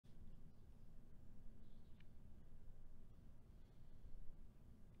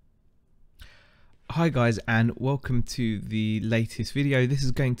Hi guys, and welcome to the latest video. This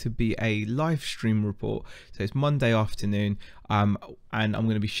is going to be a live stream report. So it's Monday afternoon, and I'm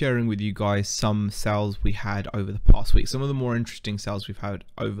going to be sharing with you guys some sales we had over the past week, some of the more interesting sales we've had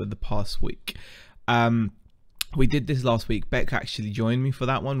over the past week. We did this last week. Beck actually joined me for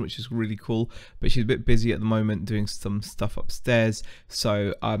that one, which is really cool, but she's a bit busy at the moment doing some stuff upstairs,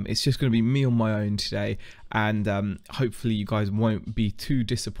 so it's just going to be me on my own today, and hopefully you guys won't be too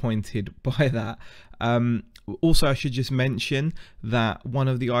disappointed by that. Also, I should just mention that one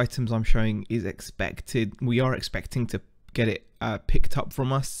of the items I'm showing is expected, we are expecting to get it picked up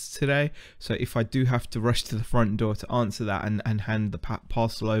from us today, so if I do have to rush to the front door to answer that and hand the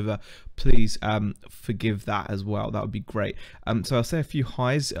parcel over, please forgive that as well. That would be great. So I'll say a few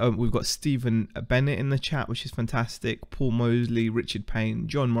highs. We've got Stephen Bennett in the chat, which is fantastic. Paul Mosley, Richard Payne,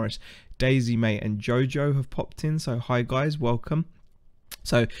 John Morris, Daisy May and Jojo have popped in, so hi guys, welcome.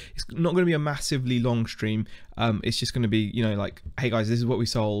 So it's not going to be a massively long stream. It's just going to be, you know, like, hey guys, this is what we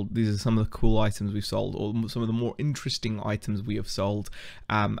sold, these are some of the cool items we've sold, or some of the more interesting items we have sold,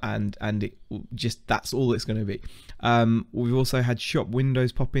 and it just, that's all it's going to be. We've also had Shop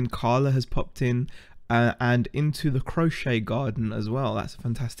Windows pop in, Carla has popped in, and Into the Crochet Garden as well. That's a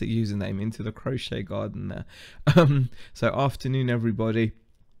fantastic username, Into the Crochet Garden there. So afternoon everybody.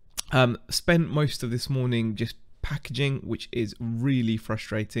 Spent most of this morning just packaging, which is really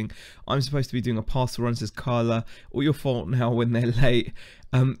frustrating. I'm supposed to be doing a parcel run, says Carla. All your fault now when they're late.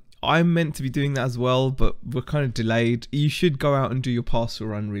 I'm meant to be doing that as well, but we're kind of delayed. You should go out and do your parcel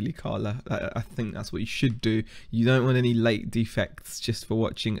run, really, Carla. I think that's what you should do. You don't want any late defects just for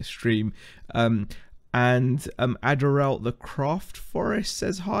watching a stream. And Adorel the Craft Forest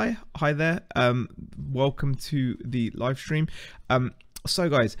says hi there. Welcome to the live stream. So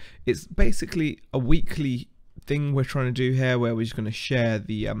guys, it's basically a weekly thing we're trying to do here, where we're just going to share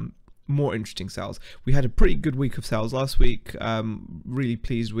the more interesting sales. We had a pretty good week of sales last week, really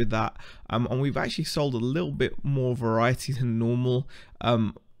pleased with that, and we've actually sold a little bit more variety than normal.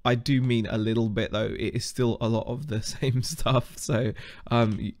 I do mean a little bit though, it is still a lot of the same stuff, so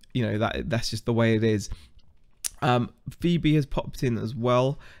you know, that's just the way it is. Phoebe has popped in as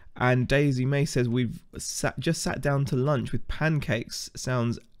well, and Daisy May says we've just sat down to lunch with pancakes.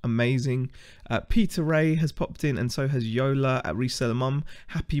 Sounds amazing. Peter Ray has popped in, and so has Yola at Reseller Mum.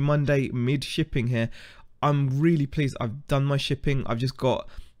 Happy Monday mid shipping here. I'm really pleased. I've done my shipping. I've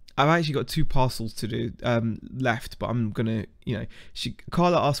actually got 2 parcels to do left, but I'm gonna, you know,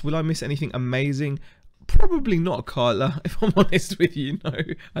 Carla asked, will I miss anything amazing? Probably not, Carla, if I'm honest with you. No,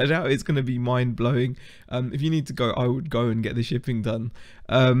 I doubt it's going to be mind-blowing. If you need to go, I would go and get the shipping done.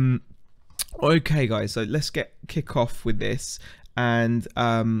 Okay guys, so let's kick off with this and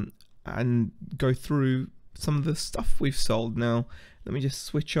go through some of the stuff we've sold. Now let me just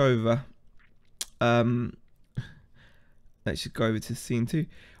switch over. Let's just go over to scene 2.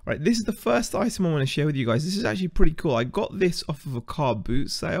 Right, this is the first item I want to share with you guys. This is actually pretty cool. I got this off of a car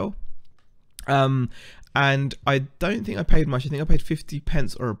boot sale. And I don't think I paid much. I think I paid 50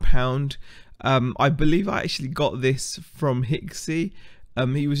 pence or £1. I believe I actually got this from Hixie.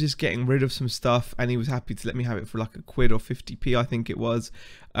 He was just getting rid of some stuff, and he was happy to let me have it for like a quid or 50p, I think it was.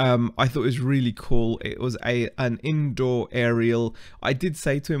 I thought it was really cool. It was an indoor aerial. I did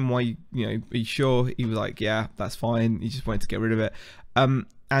say to him, why, you know, are you sure? He was like, yeah, that's fine. He just wanted to get rid of it. And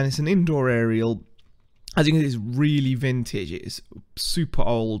it's an indoor aerial. As you can see, it's really vintage. It's super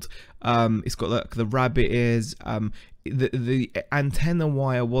old. It's got like the rabbit ears. The antenna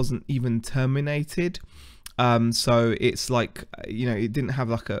wire wasn't even terminated. So it's like, you know, it didn't have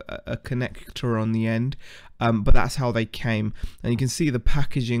like a connector on the end. But that's how they came. And you can see the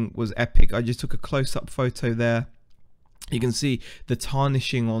packaging was epic. I just took a close-up photo there. You can see the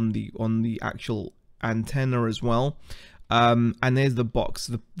tarnishing on the actual antenna as well. And there's the box.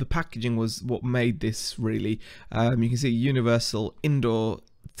 The packaging was what made this really. You can see universal indoor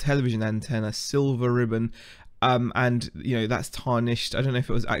television antenna, silver ribbon, and you know, that's tarnished. I don't know if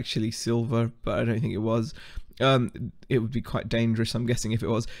it was actually silver, but I don't think it was. It would be quite dangerous, I'm guessing, if it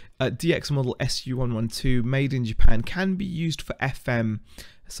was. DX model SU112, made in Japan, can be used for FM.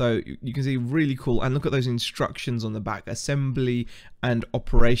 So you can see, really cool. And look at those instructions on the back, assembly and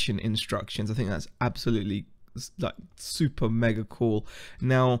operation instructions. I think that's absolutely like super mega cool.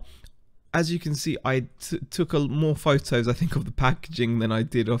 Now, as you can see, I took more photos, I think, of the packaging than I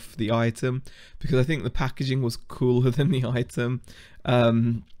did of the item, because I think the packaging was cooler than the item.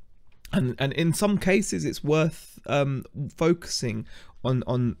 And in some cases it's worth focusing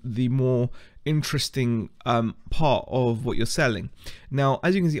on the more interesting part of what you're selling. Now,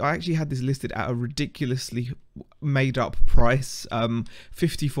 as you can see, I actually had this listed at a ridiculously made up price,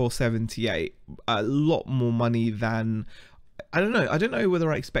 54.78, a lot more money than, I don't know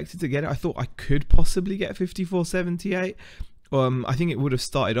whether I expected to get it. I thought I could possibly get 54.78. I think it would have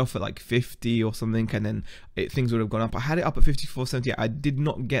started off at like 50 or something, and then things would have gone up. I had it up at 54.78. I did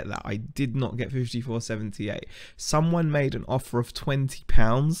not get that. I did not get 54.78. Someone made an offer of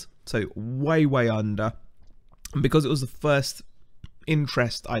 £20, so way under. And because it was the first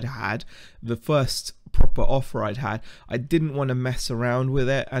interest I'd had, the first proper offer I'd had, I didn't want to mess around with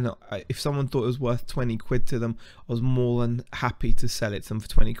it. And if someone thought it was worth 20 quid to them, I was more than happy to sell it to them for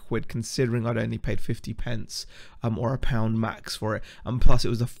 20 quid, considering I'd only paid 50 pence or £1 max for it. And plus, it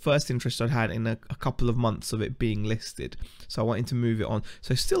was the first interest I'd had in a couple of months of it being listed, so I wanted to move it on.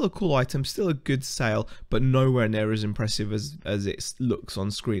 So still a cool item, still a good sale, but nowhere near as impressive as it looks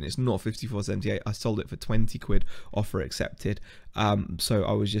on screen. It's not 54.78. I sold it for 20 quid, offer accepted. So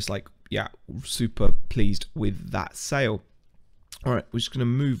I was just like, yeah, super pleased with that sale. All right, we're just gonna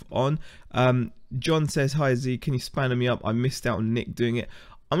move on. John says, hi Z, can you spanner me up? I missed out on Nick doing it.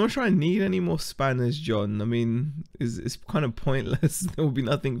 I'm not trying to need any more spanners, John. I mean, it's kind of pointless. There will be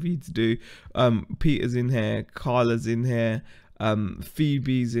nothing for you to do. Peter's in here, Carla's in here,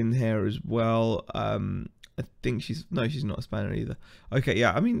 Phoebe's in here as well. I think she's not a spanner either. Okay,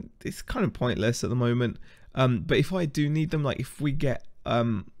 yeah, I mean, it's kind of pointless at the moment. But if I do need them, like if we get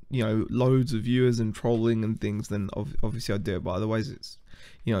you know, loads of viewers and trolling and things, then obviously I'd do it, but otherwise it's,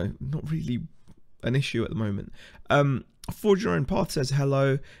 you know, not really an issue at the moment. Forge Your Own Path says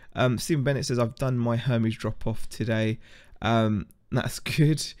hello. Stephen Bennett says, I've done my Hermes drop off today. That's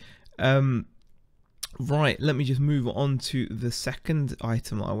good. Right, let me just move on to the second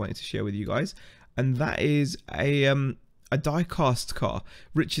item that I wanted to share with you guys, and that is a die cast car.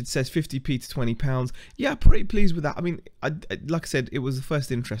 Richard says 50p to £20. Yeah, pretty pleased with that. I mean, like I said, it was the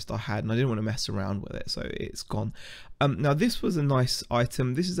first interest I had and I didn't want to mess around with it, so it's gone. Now this was a nice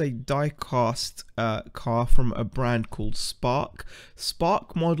item. This is a die cast car from a brand called Spark.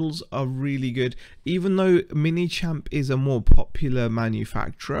 Spark models are really good. Even though Mini Champ is a more popular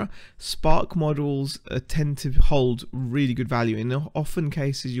manufacturer, Spark models tend to hold really good value. In often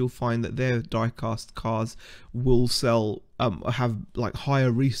cases, you'll find that their die cast cars will sell, have like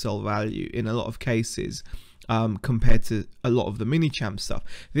higher resale value in a lot of cases compared to a lot of the Mini Champ stuff.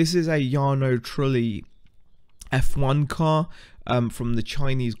 This is a Jarno Trulli F1 car from the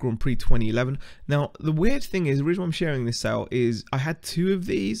Chinese Grand Prix 2011. Now the weird thing is, the reason why I'm sharing this sale is I had two of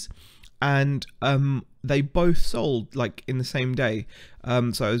these and they both sold like in the same day,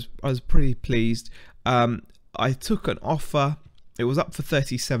 so I was pretty pleased. I took an offer. It was up for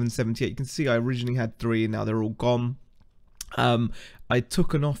 37.78. You can see I originally had three and now they're all gone. I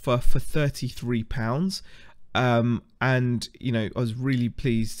took an offer for £33. And you know, I was really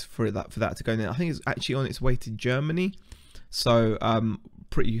pleased for that to go in. I think it's actually on its way to Germany, so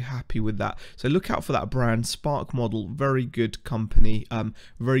pretty happy with that. So look out for that brand, Spark model. Very good company,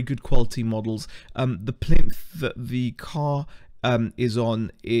 very good quality models. The plinth that the car is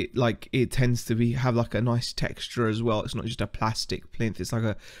on, it tends to have like a nice texture as well. It's not just a plastic plinth, it's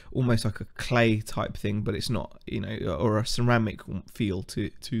like almost like a clay type thing, but it's not, you know, or a ceramic feel to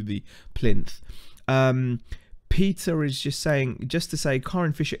the plinth. Peter is just to say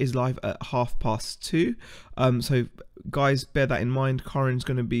Corin Fisher is live at 2:30. So guys, bear that in mind. Corin's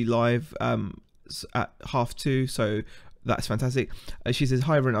going to be live at 2:30, so that's fantastic. She says,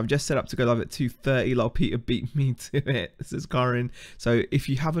 hi everyone, I've just set up to go live at 2:30. Lol, Peter beat me to it. This is Corin. So if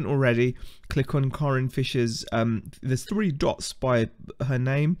you haven't already, click on Corin Fisher's, there's 3 dots by her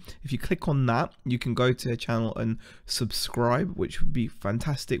name. If you click on that, you can go to her channel and subscribe, which would be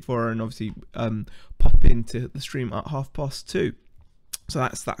fantastic for her, and obviously pop into the stream at 2:30. So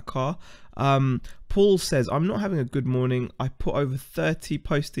that's that car. Paul says, I'm not having a good morning. I put over 30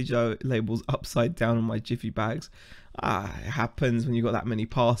 postage labels upside down on my Jiffy bags. It happens when you've got that many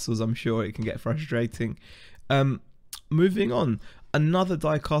parcels. I'm sure it can get frustrating. Moving on, another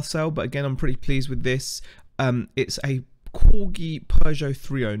die-cast sale, but again, I'm pretty pleased with this. It's a Corgi Peugeot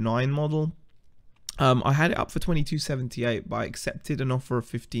 309 model. I had it up for £22.78, but I accepted an offer of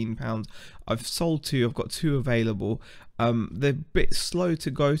 £15. I've sold 2. I've got 2 available. They're a bit slow to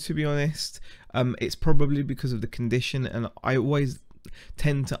go, to be honest. It's probably because of the condition, and I always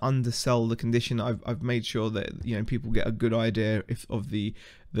tend to undersell the condition. I've made sure that, you know, people get a good idea of the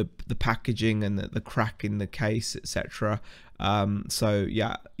packaging and the crack in the case, etc. So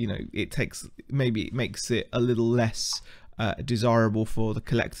yeah, you know, it makes it a little less desirable for the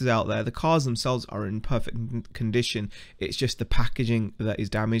collectors out there. The cars themselves are in perfect condition, it's just the packaging that is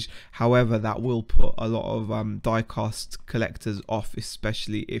damaged. However, that will put a lot of die-cast collectors off,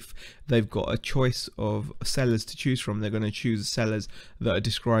 especially if they've got a choice of sellers to choose from. They're going to choose sellers that are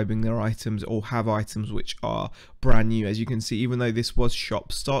describing their items or have items which are brand new. As you can see, even though this was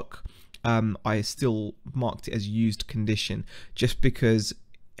shop stock, I still marked it as used condition, just because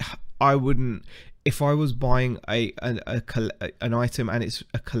I wouldn't, if I was buying an item and it's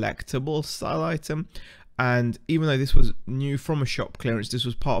a collectible style item, and even though this was new from a shop clearance, this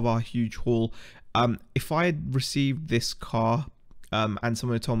was part of our huge haul, if I had received this car and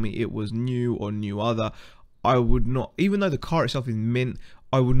someone had told me it was new or new other, I would not, even though the car itself is mint,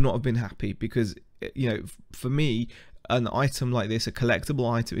 I would not have been happy, because, you know, for me, an item like this, a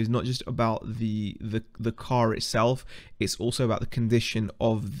collectible item, is not just about the car itself, it's also about the condition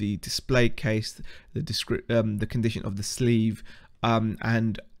of the display case, the condition of the sleeve,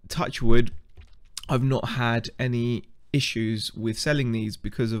 and touch wood, I've not had any issues with selling these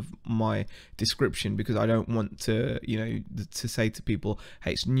because of my description, because I don't want to, you know, to say to people,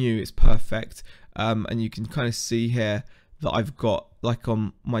 hey, it's new, it's perfect. And you can kind of see here that I've got, like,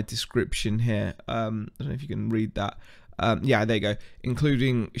 on my description here, I don't know if you can read that. Yeah, there you go.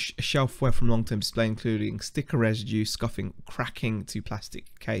 Including shelfware from long-term display, including sticker residue, scuffing, cracking to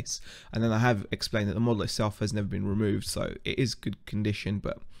plastic case. And then I have explained that the model itself has never been removed, so it is good condition,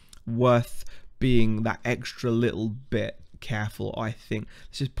 but worth being that extra little bit careful, I think.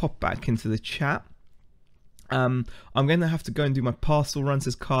 Let's just pop back into the chat. I'm going to have to go and do my parcel run,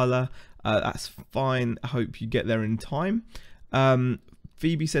 says Carla. That's fine. I hope you get there in time.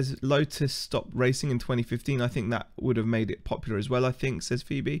 Phoebe says Lotus stopped racing in 2015. I think that would have made it popular as well, I think, says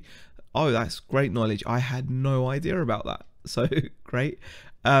Phoebe. Oh, that's great knowledge. I had no idea about that. So great.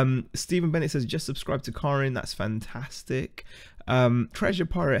 Stephen Bennett says just subscribe to Karin. That's fantastic. Treasure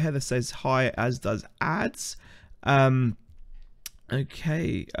Pirate Heather says hi, as does Ads.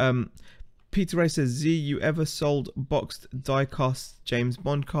 Okay. Peter Ray says, Z, you ever sold boxed die-cast James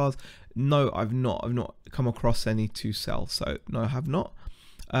Bond cars? No, I've not. I've not come across any to sell, so no, I have not.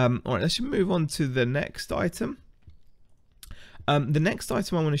 Alright, let's just move on to the next item. The next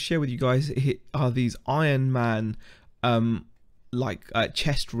item I want to share with you guys are these Iron Man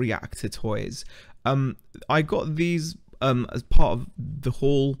chest reactor toys. I got these as part of the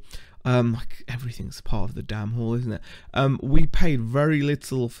haul. Like everything's part of the damn haul, isn't it? We paid very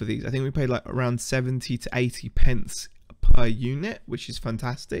little for these. I think we paid like around 70 to 80 pence per unit, which is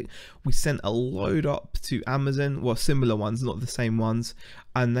fantastic. We sent a load up to Amazon, well, similar ones, not the same ones,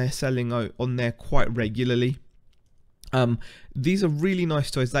 and they're selling on there quite regularly. These are really nice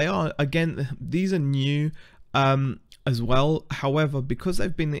toys. They are, again, these are new as well. However, because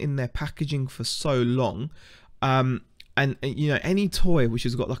they've been in their packaging for so long, and you know, any toy which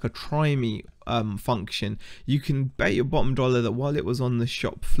has got like a try me function, you can bet your bottom dollar that while it was on the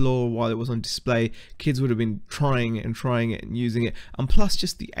shop floor, while it was on display, kids would have been trying it and using it. And plus,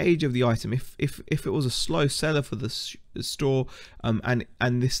 just the age of the item, if it was a slow seller for the store, and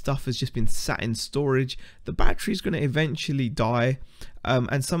this stuff has just been sat in storage, the battery's going to eventually die.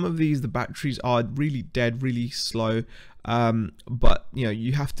 And some of these, the batteries are really dead, really slow, but you know,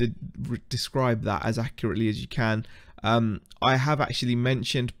 you have to describe that as accurately as you can. I have actually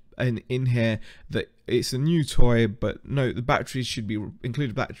mentioned in here that it's a new toy, but no, the batteries should be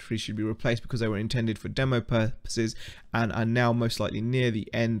included. Batteries should be replaced because they were intended for demo purposes and are now most likely near the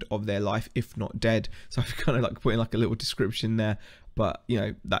end of their life, if not dead. So I've kind of like put in like a little description there, but you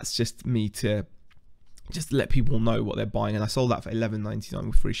know, that's just me to just let people know what they're buying. And I sold that for $11.99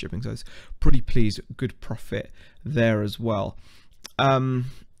 with free shipping, so I was pretty pleased. Good profit there as well.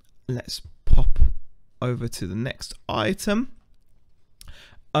 Let's pop over to the next item.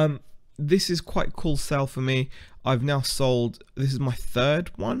 This is quite cool sale for me. I've now sold, this is my third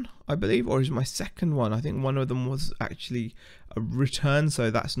one, I believe, or is it my second one? I think one of them was actually a return,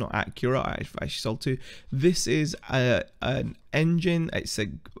 so that's not accurate. I actually sold two. This is an engine. It's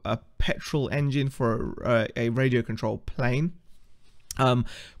a petrol engine for a radio controlled plane.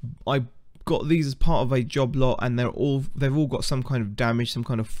 I got these as part of a job lot, and they've all got some kind of damage, some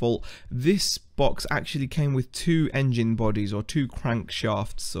kind of fault. This box actually came with two engine bodies, or two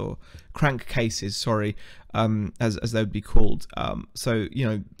crankshafts, or crankcases, sorry, as they would be called. So you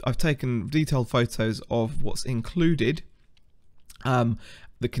know, I've taken detailed photos of what's included,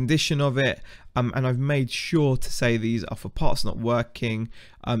 the condition of it, and I've made sure to say these are for parts not working,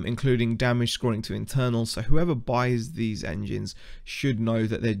 including damage scoring to internals. So whoever buys these engines should know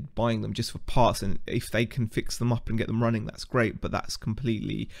that they're buying them just for parts, and if they can fix them up and get them running, that's great, but that's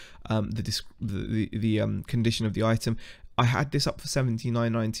completely the condition of the item. I had this up for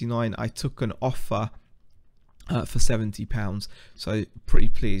 £79.99. I took an offer for £70, so pretty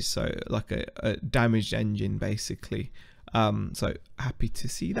pleased. So like a damaged engine basically. So happy to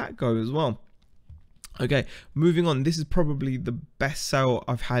see that go as well. Okay, moving on. This is probably the best sale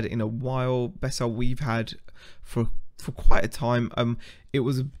I've had in a while. Best sale we've had for quite a time. It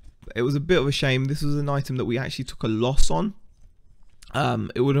was a bit of a shame. This was an item that we actually took a loss on.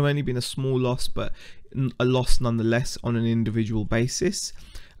 It would have only been a small loss, but a loss nonetheless on an individual basis.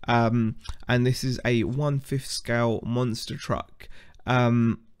 And this is a 1/5 scale monster truck.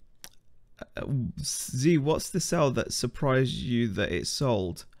 Z, what's the sale that surprised you that it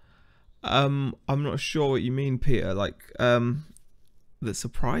sold? I'm not sure what you mean, Peter. Like, that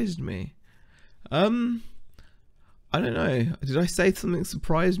surprised me. I don't know. Did I say something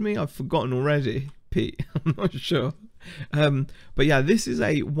surprised me? I've forgotten already, Pete. I'm not sure. But yeah, this is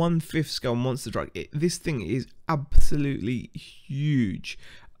a 1/5 scale monster truck. This thing is absolutely huge.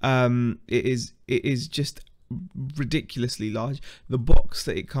 It is just ridiculously large. The box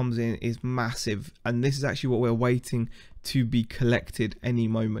that it comes in is massive, and this is actually what we're waiting to be collected any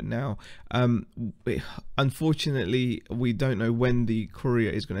moment now. Unfortunately, we don't know when the courier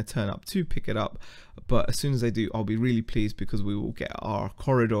is going to turn up to pick it up, but as soon as they do, I'll be really pleased, because we will get our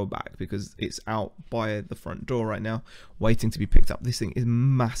corridor back, because it's out by the front door right now waiting to be picked up. This thing is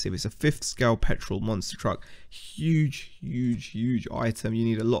massive. It's a 5th scale petrol monster truck. Huge item. You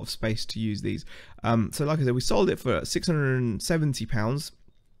need a lot of space to use these. So like I said, we sold it for £670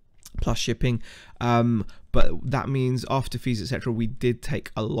 plus shipping, but that means after fees, etc., we did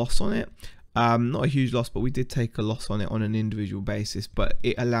take a loss on it. Not a huge loss, but we did take a loss on it on an individual basis, but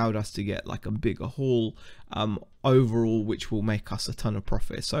it allowed us to get like a bigger haul overall, which will make us a ton of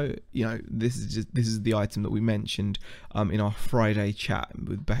profit. So, you know, this is the item that we mentioned in our Friday chat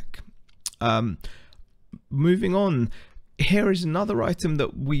with Beck. Moving on, here is another item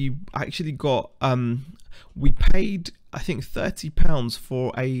that we actually got. We paid, I think, £30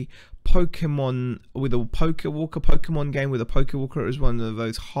 for a Pokemon with a Pokemon game with a Pokewalker. It was one of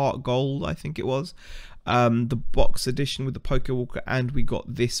those Heart Gold, I think it was, the box edition with the Pokewalker, and we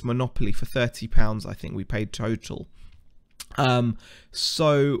got this Monopoly for £30, I think we paid total.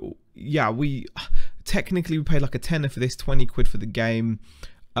 So yeah, we technically paid like a tenner for this, 20 quid for the game.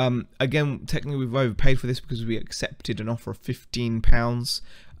 Again, technically we've overpaid for this because we accepted an offer of £15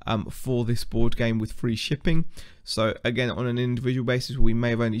 for this board game with free shipping. So again, on an individual basis, we may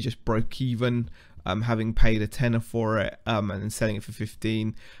have only just broke even, having paid a tenner for it and then selling it for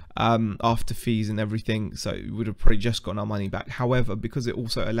 15 after fees and everything. So we would have probably just gotten our money back. However, because it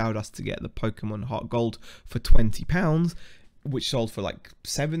also allowed us to get the Pokemon Heart Gold for £20, which sold for like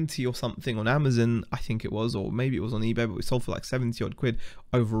 70 or something on Amazon, I think it was, or maybe it was on eBay, but we sold for like 70 odd quid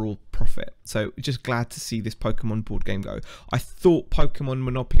overall profit. So just glad to see this Pokemon board game go. I thought Pokemon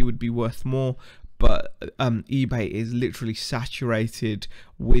Monopoly would be worth more, but eBay is literally saturated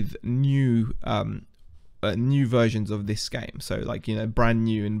with new versions of this game. So like, you know, brand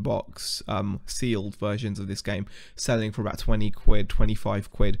new in box, sealed versions of this game selling for about 20 quid, 25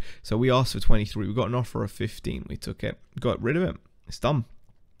 quid. So we asked for 23. We got an offer of 15. We took it, got rid of it. It's done.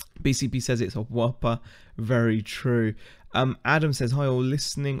 BCP says it's a whopper. Very true. Adam says, hi all,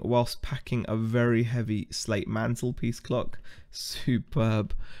 listening whilst packing a very heavy slate mantelpiece clock.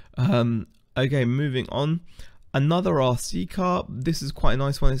 Superb. Okay, moving on. Another RC car. This is quite a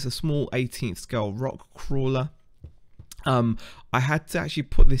nice one. It's a small 18th scale rock crawler. I had to actually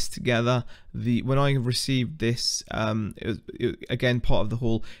put this together. When I received this, again, part of the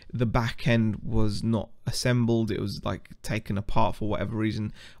haul, the back end was not assembled. It was like taken apart for whatever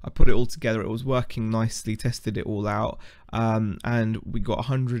reason. I put it all together. It was working nicely, tested it all out, and we got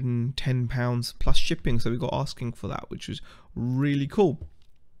 £110 plus shipping. So we got asking for that, which was really cool.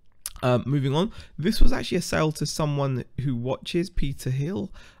 Moving on, this was actually a sale to someone who watches, Peter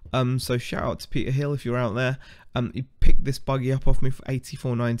Hill. So shout out to Peter Hill if you're out there. He picked this buggy up off me for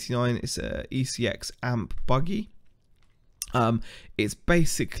 £84.99. It's a ECX amp buggy. It's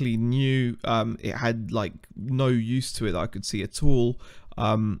basically new. It had like no use to it that I could see at all.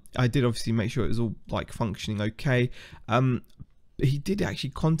 I did obviously make sure it was all like functioning okay. He did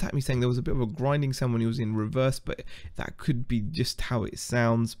actually contact me saying there was a bit of a grinding sound when he was in reverse, but that could be just how it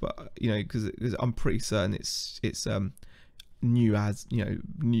sounds. But you know, because I'm pretty certain it's new, as you know,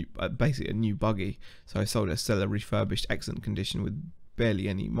 new, basically a new buggy. So I sold it as seller refurbished, excellent condition with barely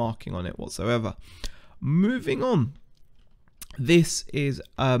any marking on it whatsoever. Moving on, this is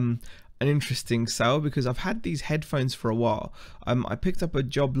an interesting sale because I've had these headphones for a while. I picked up a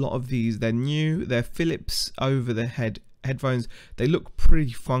job lot of these. They're new. They're Philips over the head headphones. They look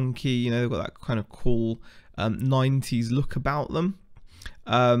pretty funky, you know, they've got that kind of cool 90s look about them.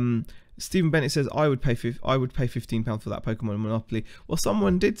 Stephen Bennett says I would pay £15 for that Pokemon Monopoly. Well,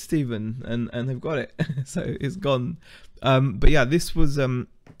 someone did, Stephen, and they've got it, so it's gone. But yeah, this was a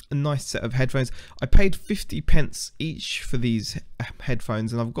nice set of headphones. I paid 50p each for these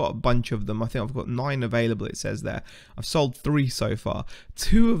headphones, and I've got a bunch of them. I think I've got 9 available, it says there. I've sold 3 so far.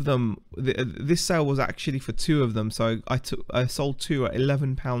 2 of them, this sale was actually for 2 of them, so I sold 2 at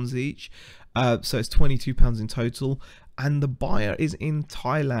 £11 each. So it's £22 in total, and the buyer is in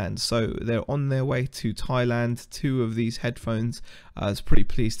Thailand, so they're on their way to Thailand. 2 of these headphones. I was pretty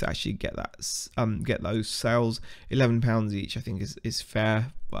pleased to actually get those sales. £11 each, I think is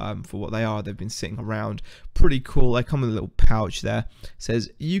fair for what they are. They've been sitting around. Pretty cool. They come with a little pouch there. It says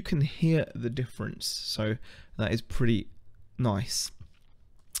you can hear the difference, so that is pretty nice.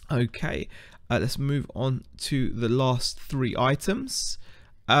 Okay, let's move on to the last 3 items.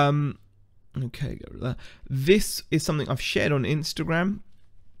 Okay, get rid of that. This is something I've shared on Instagram,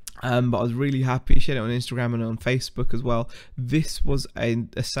 but I was really happy. Shared it on Instagram and on Facebook as well. This was a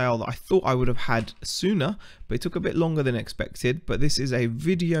sale that I thought I would have had sooner, but it took a bit longer than expected. But this is a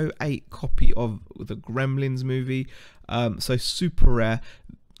Video 8 copy of the Gremlins movie, so super rare.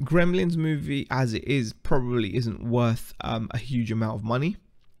 Gremlins movie as it is probably isn't worth a huge amount of money.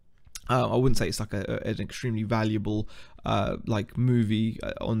 I wouldn't say it's like an extremely valuable like movie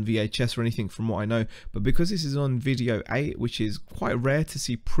on VHS or anything from what I know, but because this is on Video 8, which is quite rare to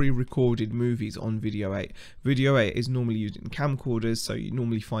see pre-recorded movies on Video 8. Video 8 is normally used in camcorders, so you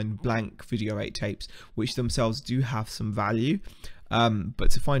normally find blank Video 8 tapes, which themselves do have some value. But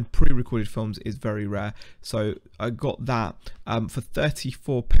to find pre-recorded films is very rare, so I got that for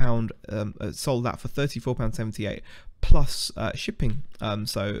 £34. Sold that for £34.78 plus shipping.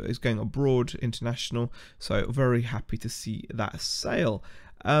 So it's going abroad, international. So very happy to see that sale.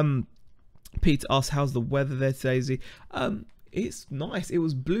 Pete asks, "How's the weather there today, Izzy?" It's nice. It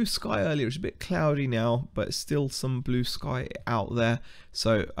was blue sky earlier. It's a bit cloudy now, but still some blue sky out there.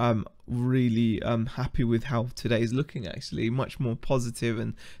 So I'm really happy with how today is looking. Actually, much more positive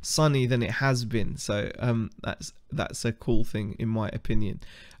and sunny than it has been. So that's a cool thing in my opinion.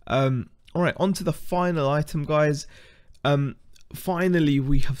 All right, on to the final item, guys. Finally,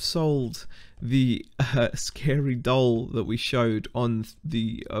 we have sold the scary doll that we showed on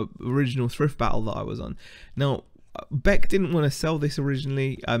the original thrift battle that I was on. Now, Beck didn't want to sell this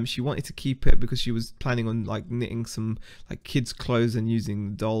originally. She wanted to keep it because she was planning on like knitting some like kids clothes and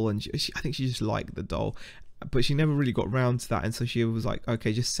using the doll, and I think she just liked the doll, but she never really got around to that, and so she was like,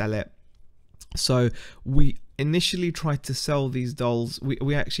 okay, just sell it. So we initially tried to sell these dolls.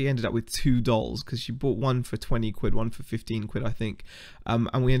 We actually ended up with 2 dolls because she bought one for 20 quid, one for 15 quid, I think.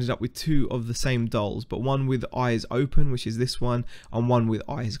 And we ended up with 2 of the same dolls, but one with eyes open, which is this one, and one with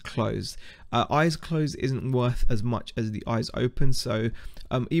eyes closed. Eyes closed isn't worth as much as the eyes open. So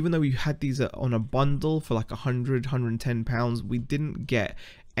even though we had these on a bundle for like £100–110, we didn't get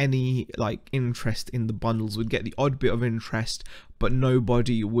any like interest in the bundles. We'd get the odd bit of interest, but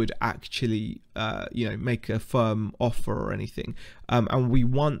nobody would actually you know, make a firm offer or anything. And we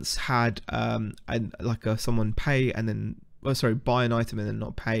once had someone pay and then buy an item and then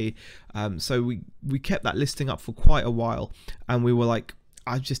not pay. So we kept that listing up for quite a while, and we were like,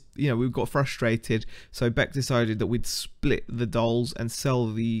 we got frustrated, so Beck decided that we'd split the dolls and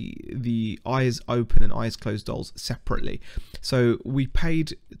sell the eyes open and eyes closed dolls separately. So we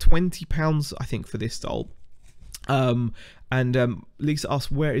paid £20, I think, for this doll. Lisa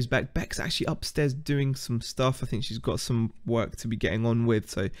asked, where is Beck? Beck's actually upstairs doing some stuff. I think she's got some work to be getting on with,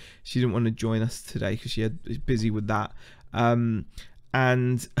 so she didn't want to join us today because she was busy with that.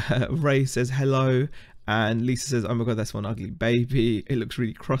 Ray says hello. And Lisa says, "Oh my god, that's one ugly baby. It looks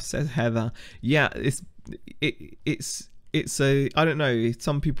really cross," says Heather. Yeah, it's a, I don't know,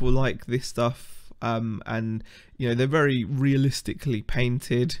 some people like this stuff, and you know, they're very realistically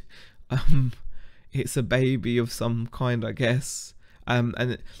painted. It's a baby of some kind, I guess.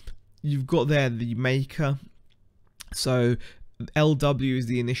 And you've got there the maker. So LW is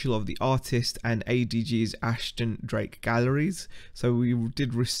the initial of the artist, and ADG is Ashton Drake Galleries. So we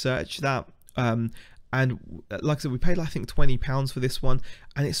did research that. And like I said, we paid, I think, £20 for this one,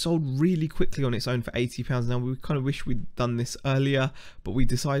 and it sold really quickly on its own for £80. Now, we kind of wish we'd done this earlier, but we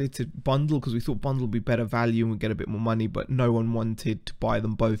decided to bundle because we thought bundle would be better value and we'd get a bit more money, but no one wanted to buy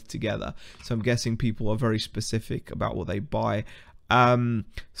them both together. So I'm guessing people are very specific about what they buy.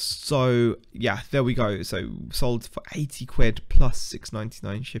 So yeah, there we go. So sold for 80 quid plus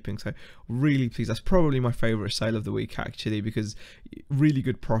 £6.99 shipping. So really pleased. That's probably my favorite sale of the week, actually, because really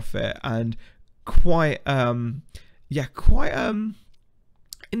good profit and quite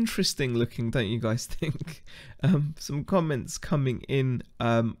interesting looking, don't you guys think? Some comments coming in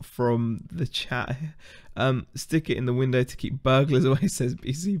from the chat. Stick it in the window to keep burglars away, says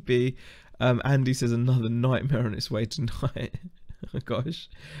BCB. Andy says another nightmare on its way tonight. Oh gosh.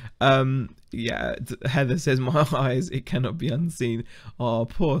 Yeah, Heather says my eyes, it cannot be unseen. Oh,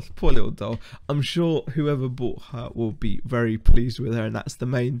 poor little doll. I'm sure whoever bought her will be very pleased with her, and that's the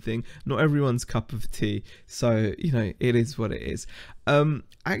main thing. Not everyone's cup of tea, so you know, it is what it is.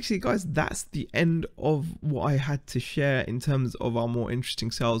 Actually guys, that's the end of what I had to share in terms of our more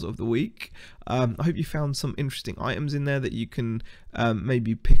interesting sales of the week. I hope you found some interesting items in there that you can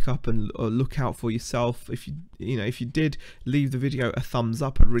maybe pick up and or look out for yourself. If you did, leave the video a thumbs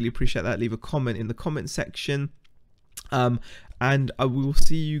up, I'd really appreciate that. Leave a comment in the comment section, and I will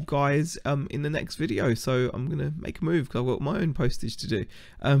see you guys in the next video. So I'm gonna make a move because I've got my own postage to do.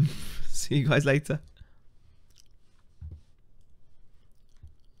 See you guys later.